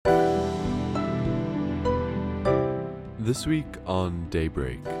This week on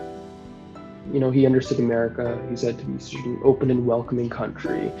Daybreak. He understood America, he said, to be such an open and welcoming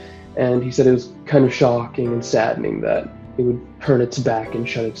country. And he said it was kind of shocking and saddening that it would turn its back and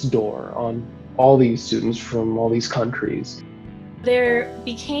shut its door on all these students from all these countries. There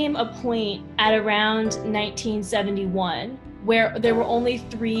became a point at around 1971 where there were only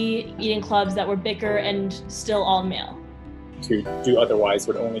 3 eating clubs that were bicker and still all male. To do otherwise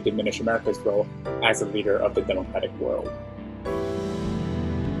would only diminish America's role as a leader of the democratic world.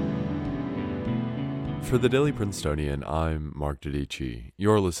 For the Daily Princetonian, I'm Mark Didici.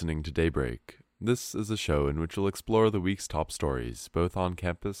 You're listening to Daybreak. This is a show in which we'll explore the week's top stories, both on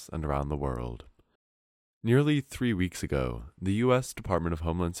campus and around the world. Nearly 3 weeks ago, the U.S. Department of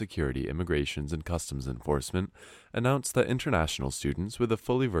Homeland Security Immigrations and Customs Enforcement announced that international students with a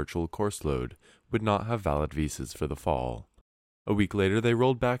fully virtual course load would not have valid visas for the fall. A week later, they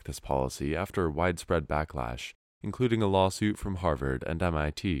rolled back this policy after widespread backlash, including a lawsuit from Harvard and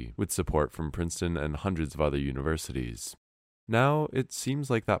MIT, with support from Princeton and hundreds of other universities. Now, it seems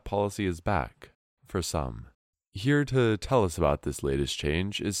like that policy is back, for some. Here to tell us about this latest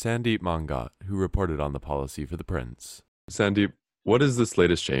change is Sandeep Mangat, who reported on the policy for The Prince. Sandeep, what is this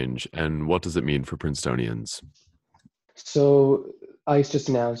latest change, and what does it mean for Princetonians? So ICE just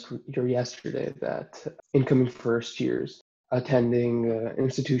announced yesterday that incoming first years attending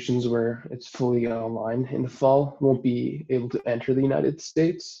institutions where it's fully online in the fall won't be able to enter the United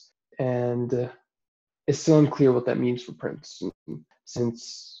States. And it's still unclear what that means for Princeton,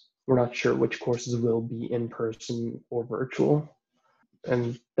 since we're not sure which courses will be in person or virtual.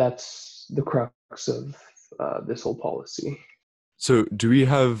 And that's the crux of this whole policy. So do we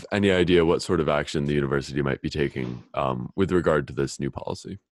have any idea what sort of action the university might be taking with regard to this new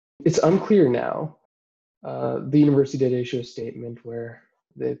policy? It's unclear now. The university did issue a statement where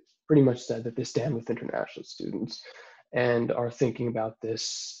they pretty much said that they stand with international students and are thinking about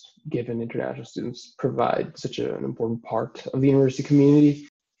this, given international students provide such an important part of the university community,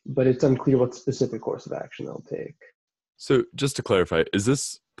 but it's unclear what specific course of action they'll take. So just to clarify, is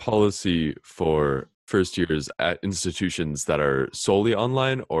this policy for first years at institutions that are solely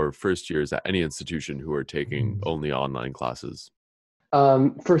online, or first years at any institution who are taking only online classes?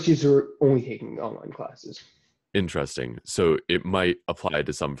 First years are only taking online classes. Interesting. So it might apply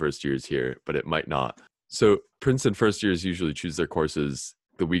to some first years here, but it might not. So Princeton first years usually choose their courses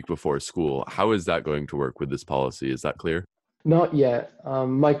the week before school. How is that going to work with this policy? Is that clear? Not yet.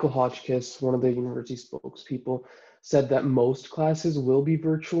 Michael Hotchkiss, one of the university spokespeople, said that most classes will be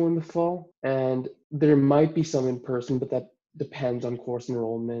virtual in the fall, and there might be some in person, but that depends on course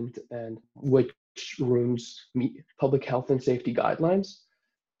enrollment and which rooms meet public health and safety guidelines.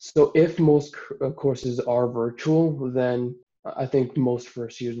 So if most courses are virtual, then I think most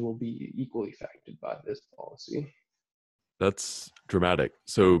first years will be equally affected by this policy. That's dramatic.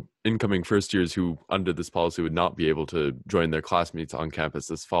 So incoming first years who under this policy would not be able to join their classmates on campus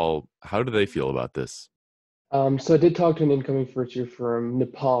this fall, how do they feel about this? So I did talk to an incoming first year from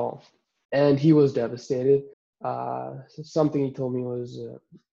Nepal, and he was devastated. Something he told me was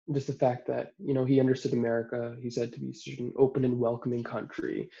just the fact that, he understood America, he said, to be such an open and welcoming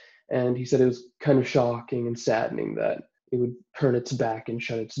country. And he said it was kind of shocking and saddening that it would turn its back and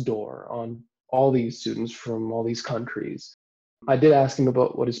shut its door on all these students from all these countries. I did ask him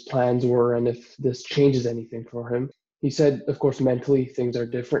about what his plans were and if this changes anything for him. He said, of course, mentally things are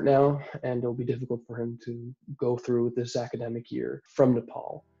different now, and it'll be difficult for him to go through this academic year from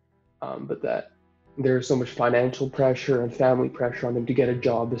Nepal, but that there's so much financial pressure and family pressure on him to get a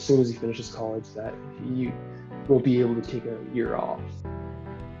job as soon as he finishes college that he won't be able to take a year off.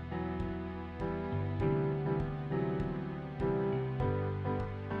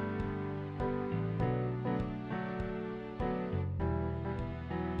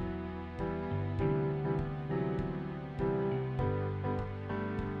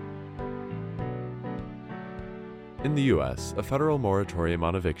 In the U.S., a federal moratorium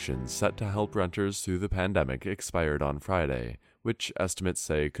on evictions set to help renters through the pandemic expired on Friday, which estimates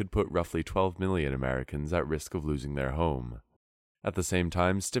say could put roughly 12 million Americans at risk of losing their home. At the same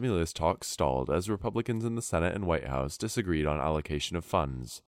time, stimulus talks stalled as Republicans in the Senate and White House disagreed on allocation of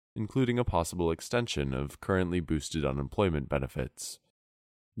funds, including a possible extension of currently boosted unemployment benefits.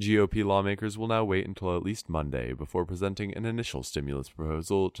 GOP lawmakers will now wait until at least Monday before presenting an initial stimulus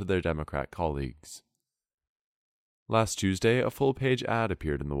proposal to their Democrat colleagues. Last Tuesday, a full-page ad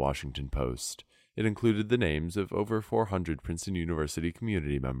appeared in the Washington Post. It included the names of over 400 Princeton University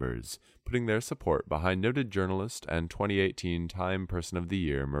community members, putting their support behind noted journalist and 2018 Time Person of the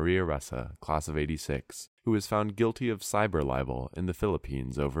Year Maria Ressa, class of '86, who was found guilty of cyber libel in the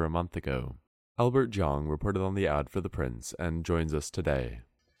Philippines over a month ago. Albert Jiang reported on the ad for the Prince and joins us today.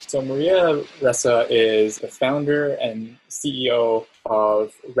 So Maria Ressa is the founder and CEO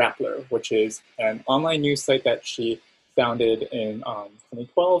of Rappler, which is an online news site that she founded in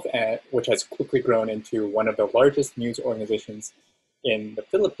 2012, which has quickly grown into one of the largest news organizations in the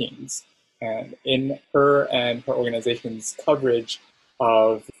Philippines. And in her and her organization's coverage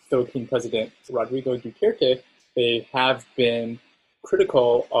of Philippine President Rodrigo Duterte, they have been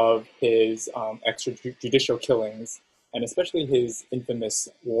critical of his extrajudicial killings, and especially his infamous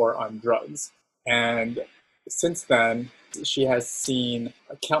war on drugs. And since then, she has seen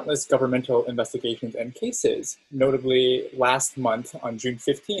countless governmental investigations and cases. Notably, last month, on June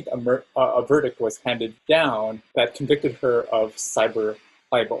 15th, a verdict was handed down that convicted her of cyber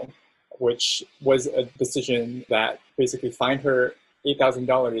libel, which was a decision that basically fined her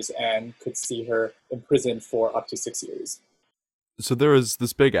 $8,000 and could see her imprisoned for up to 6 years. So there was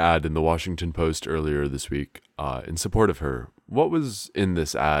this big ad in the Washington Post earlier this week in support of her. What was in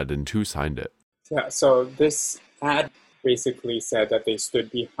this ad and who signed it? Yeah, so this ad basically said that they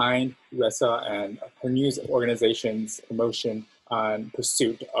stood behind Ressa and her news organization's promotion and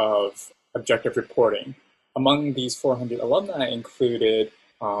pursuit of objective reporting. Among these 400 alumni included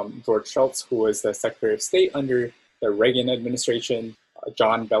George Shultz, who was the Secretary of State under the Reagan administration,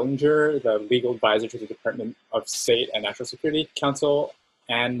 John Bellinger, the legal advisor to the Department of State and National Security Council,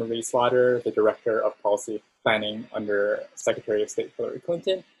 Anne Marie Slaughter, the Director of Policy Planning under Secretary of State Hillary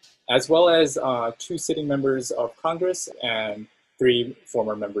Clinton, as well as 2 sitting members of Congress and 3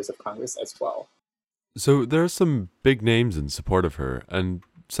 former members of Congress as well. So there are some big names in support of her, and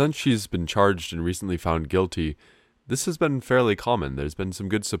since she's been charged and recently found guilty, this has been fairly common. There's been some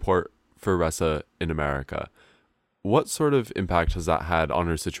good support for Ressa in America. What sort of impact has that had on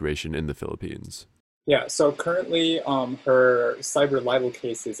her situation in the Philippines? Yeah, so currently her cyber libel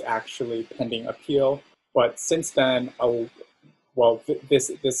case is actually pending appeal. But since then,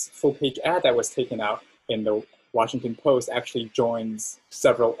 this full-page ad that was taken out in the Washington Post actually joins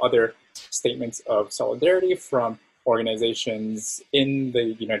several other statements of solidarity from organizations in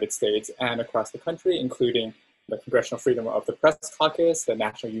the United States and across the country, including the Congressional Freedom of the Press Caucus, the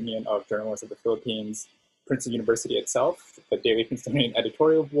National Union of Journalists of the Philippines, Princeton University itself, the Daily Princetonian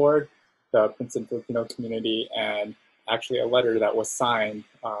Editorial Board, the Princeton Filipino community, and actually a letter that was signed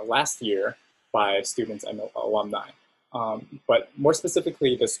last year by students and alumni. But more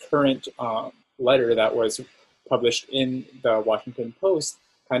specifically, this current letter that was published in the Washington Post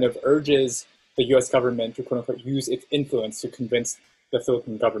kind of urges the U.S. government to, quote-unquote, use its influence to convince the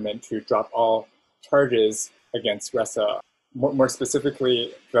Philippine government to drop all charges against Ressa. More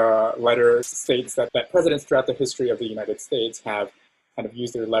specifically, the letter states that presidents throughout the history of the United States have kind of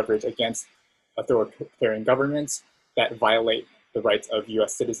used their leverage against authoritarian governments that violate the rights of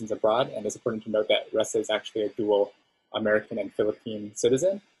U.S. citizens abroad. And it's important to note that Ressa is actually a dual American and Philippine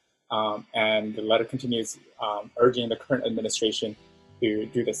citizen. And the letter continues urging the current administration to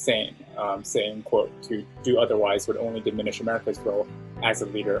do the same, saying, quote, to do otherwise would only diminish America's role as a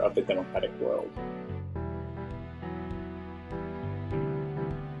leader of the democratic world.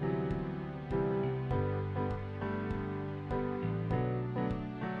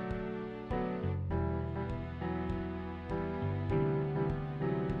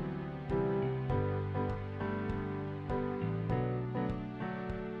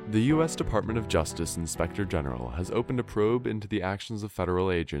 The U.S. Department of Justice Inspector General has opened a probe into the actions of federal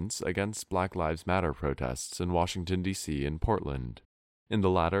agents against Black Lives Matter protests in Washington, D.C. and Portland. In the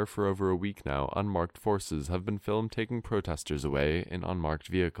latter, for over a week now, unmarked forces have been filmed taking protesters away in unmarked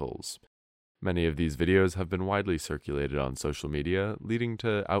vehicles. Many of these videos have been widely circulated on social media, leading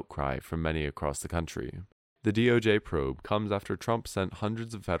to outcry from many across the country. The DOJ probe comes after Trump sent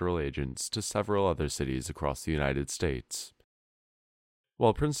hundreds of federal agents to several other cities across the United States.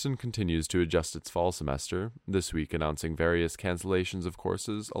 While Princeton continues to adjust its fall semester, this week announcing various cancellations of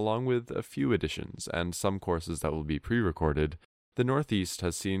courses along with a few additions and some courses that will be pre-recorded, the Northeast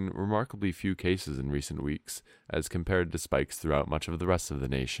has seen remarkably few cases in recent weeks as compared to spikes throughout much of the rest of the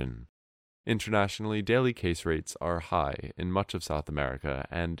nation. Internationally, daily case rates are high in much of South America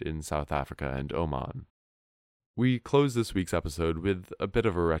and in South Africa and Oman. We close this week's episode with a bit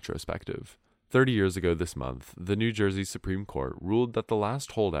of a retrospective. 30 years ago this month, the New Jersey Supreme Court ruled that the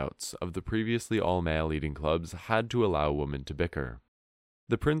last holdouts of the previously all-male eating clubs had to allow women to bicker.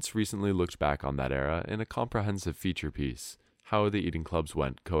 The Prince recently looked back on that era in a comprehensive feature piece, How the Eating Clubs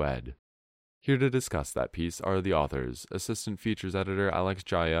Went Co-ed. Here to discuss that piece are the authors, Assistant Features Editor Alex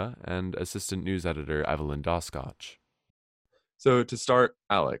Jaya and Assistant News Editor Evelyn Doskotch. So to start,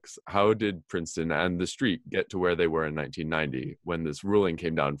 Alex, how did Princeton and the street get to where they were in 1990 when this ruling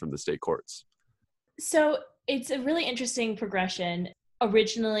came down from the state courts? So it's a really interesting progression.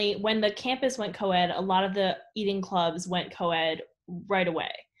 Originally, when the campus went co-ed, a lot of the eating clubs went co-ed right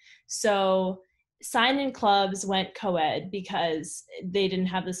away. So sign-in clubs went co-ed because they didn't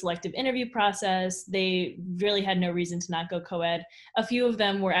have the selective interview process. They really had no reason to not go co-ed. A few of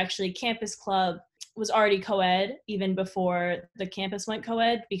them were actually campus club was already co-ed even before the campus went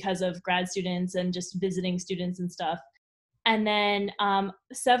co-ed because of grad students and just visiting students and stuff. And then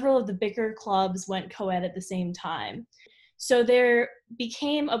several of the bigger clubs went co-ed at the same time. So there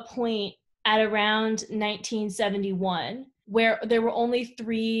became a point at around 1971 where there were only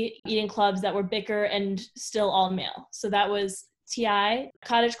 3 eating clubs that were bicker and still all male. So that was TI,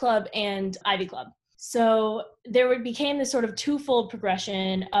 Cottage Club, and Ivy Club. So became this sort of twofold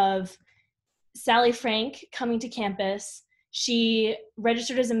progression of Sally Frank coming to campus. She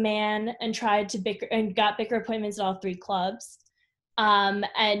registered as a man and tried to bicker and got bicker appointments at all 3 clubs.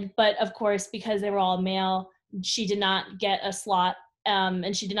 But of course, because they were all male, she did not get a slot,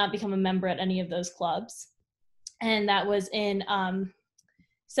 and she did not become a member at any of those clubs. And that was in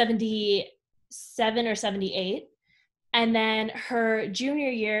 77 or 78. And then her junior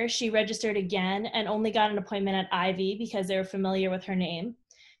year, she registered again and only got an appointment at Ivy because they were familiar with her name.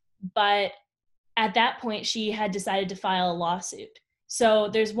 But at that point, she had decided to file a lawsuit. So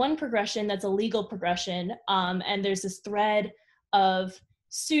there's one progression that's a legal progression, and there's this thread of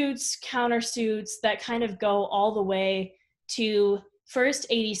suits, countersuits that kind of go all the way to first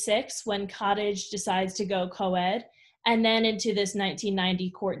 86 when Cottage decides to go co-ed, and then into this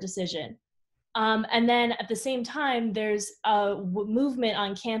 1990 court decision. And then at the same time, there's a movement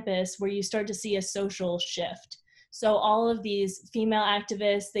on campus where you start to see a social shift. So all of these female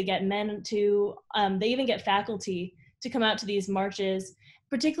activists, they get men to, they even get faculty to come out to these marches,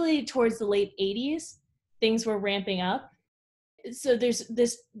 particularly towards the late 80s, things were ramping up. So there's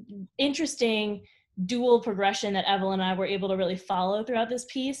this interesting dual progression that Evelyn and I were able to really follow throughout this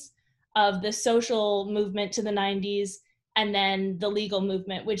piece of the social movement to the 90s and then the legal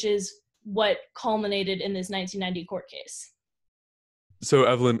movement, which is what culminated in this 1990 court case. So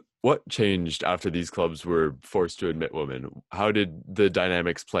Evelyn, what changed after these clubs were forced to admit women? How did the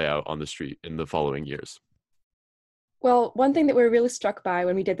dynamics play out on the street in the following years? Well, one thing that we were really struck by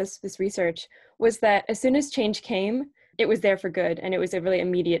when we did this research was that as soon as change came, it was there for good, and it was a really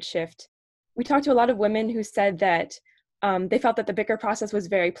immediate shift. We talked to a lot of women who said that they felt that the bicker process was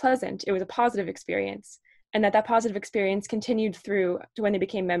very pleasant. It was a positive experience, and that positive experience continued through to when they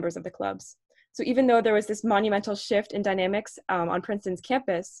became members of the clubs. So even though there was this monumental shift in dynamics on Princeton's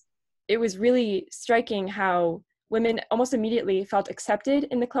campus, it was really striking how women almost immediately felt accepted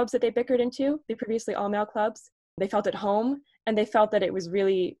in the clubs that they bickered into, the previously all-male clubs. They felt at home, and they felt that it was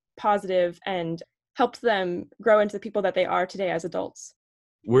really positive and helped them grow into the people that they are today as adults.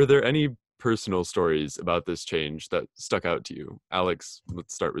 Were there any personal stories about this change that stuck out to you? Alex,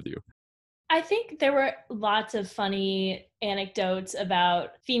 let's start with you. I think there were lots of funny anecdotes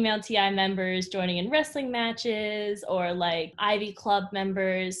about female TI members joining in wrestling matches, or like Ivy Club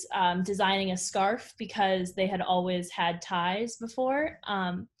members designing a scarf because they had always had ties before.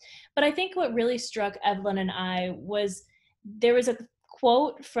 But I think what really struck Evelyn and I was there was a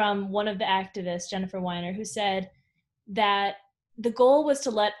quote from one of the activists, Jennifer Weiner, who said that the goal was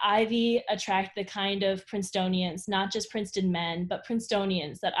to let Ivy attract the kind of Princetonians, not just Princeton men, but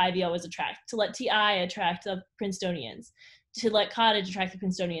Princetonians that Ivy always attract, to let TI attract the Princetonians, to let Cottage attract the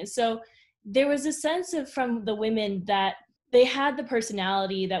Princetonians. So there was a sense of from the women that they had the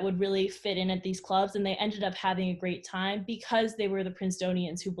personality that would really fit in at these clubs, and they ended up having a great time because they were the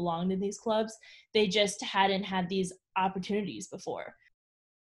Princetonians who belonged in these clubs. They just hadn't had these opportunities before.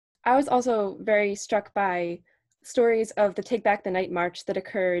 I was also very struck by stories of the Take Back the Night march that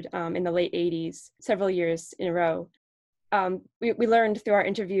occurred in the late 80s, several years in a row. We learned through our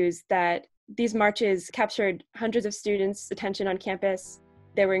interviews that these marches captured hundreds of students' attention on campus.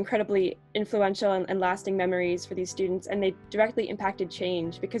 They were incredibly influential and lasting memories for these students, and they directly impacted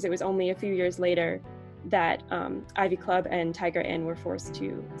change because it was only a few years later that Ivy Club and Tiger Inn were forced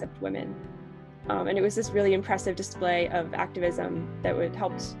to accept women. And it was this really impressive display of activism that would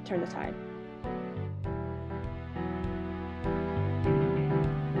help turn the tide.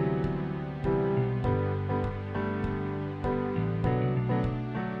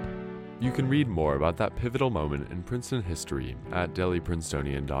 You can read more about that pivotal moment in Princeton history at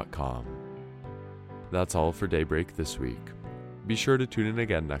dailyprincetonian.com. That's all for Daybreak this week. Be sure to tune in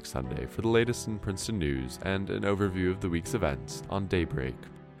again next Sunday for the latest in Princeton news and an overview of the week's events on Daybreak,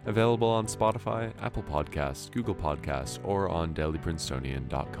 available on Spotify, Apple Podcasts, Google Podcasts, or on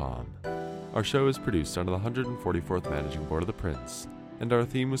dailyprincetonian.com. Our show is produced under the 144th Managing Board of the Prince. and our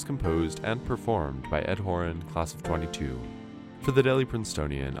theme was composed and performed by Ed Horan, class of 22. For the Daily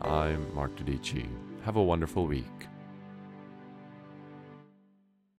Princetonian, I'm Mark Dodici. Have a wonderful week.